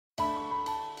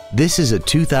This is a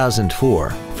 2004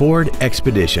 Ford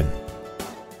Expedition.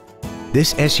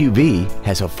 This SUV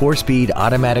has a 4-speed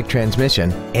automatic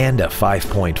transmission and a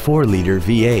 5.4-liter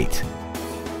V8.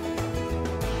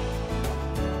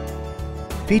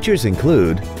 Features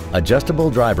include adjustable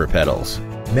driver pedals,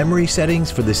 memory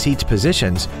settings for the seat's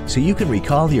positions so you can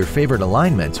recall your favorite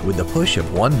alignments with the push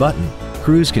of one button,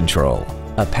 cruise control,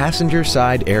 a passenger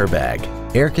side airbag,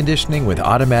 air conditioning with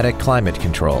automatic climate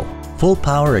control, full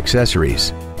power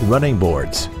accessories, running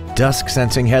boards, dusk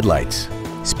sensing headlights,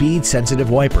 speed sensitive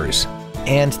wipers,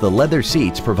 and the leather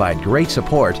seats provide great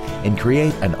support and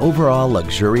create an overall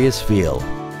luxurious feel.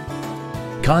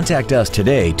 Contact us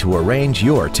today to arrange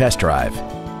your test drive.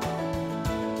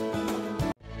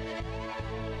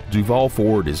 Duval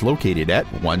Ford is located at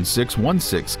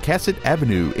 1616 Cassett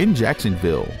Avenue in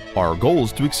Jacksonville. Our goal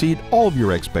is to exceed all of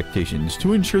your expectations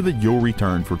to ensure that you'll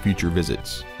return for future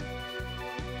visits.